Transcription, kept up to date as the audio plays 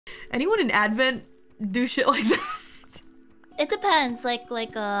Anyone in Advent do shit like that? It depends, like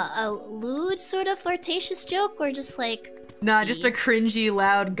a lewd sort of flirtatious joke, or just like... Nah, just a cringy,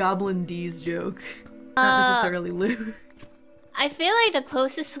 loud Goblin D's joke. Not necessarily lewd. I feel like the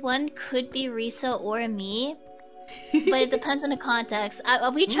closest one could be Risa or me, but it depends on the context.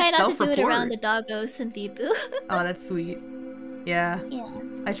 We try not to do it around the doggos and Bibu. Oh, that's sweet. Yeah. Yeah.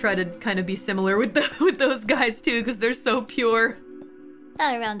 I try to kind of be similar with those guys too, because they're so pure.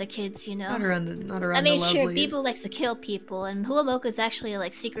 Not around the kids, you know. Not around the I mean, sure, lovelies. Bibu likes to kill people, and Fuwamoco is actually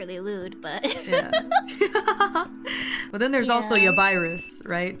like secretly lewd, but yeah. But then there's also Yabyrus,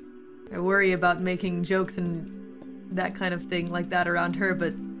 right? I worry about making jokes and that kind of thing like that around her,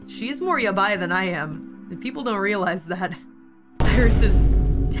 but she's more yabai than I am. And people don't realize that. Iris is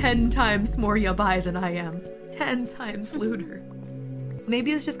 10 times more yabai than I am. 10 times lewder.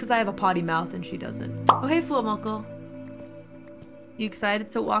 Maybe it's just because I have a potty mouth and she doesn't. Oh, hey, Fuwamoco. You excited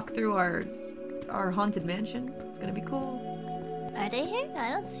to walk through our haunted mansion? It's gonna be cool. Are they here?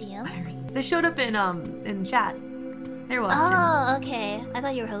 I don't see them. They showed up in chat. They're watching. Oh, okay. I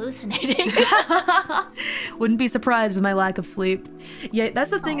thought you were hallucinating. Wouldn't be surprised with my lack of sleep. Yeah,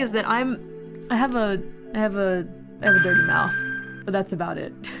 that's the thing is that I have a dirty mouth, but that's about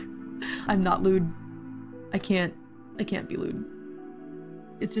it. I'm not lewd. I can't be lewd.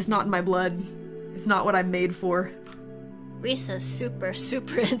 It's just not in my blood. It's not what I'm made for. Risa's super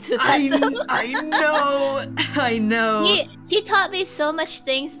into that. I know. She taught me so much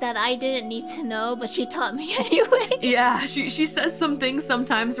things that I didn't need to know, but she taught me anyway. Yeah, she says some things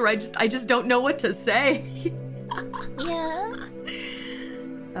sometimes where I just don't know what to say. Yeah.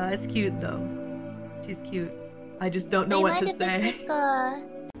 It's cute though. She's cute. I just don't know what to say.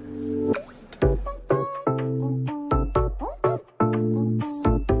 Like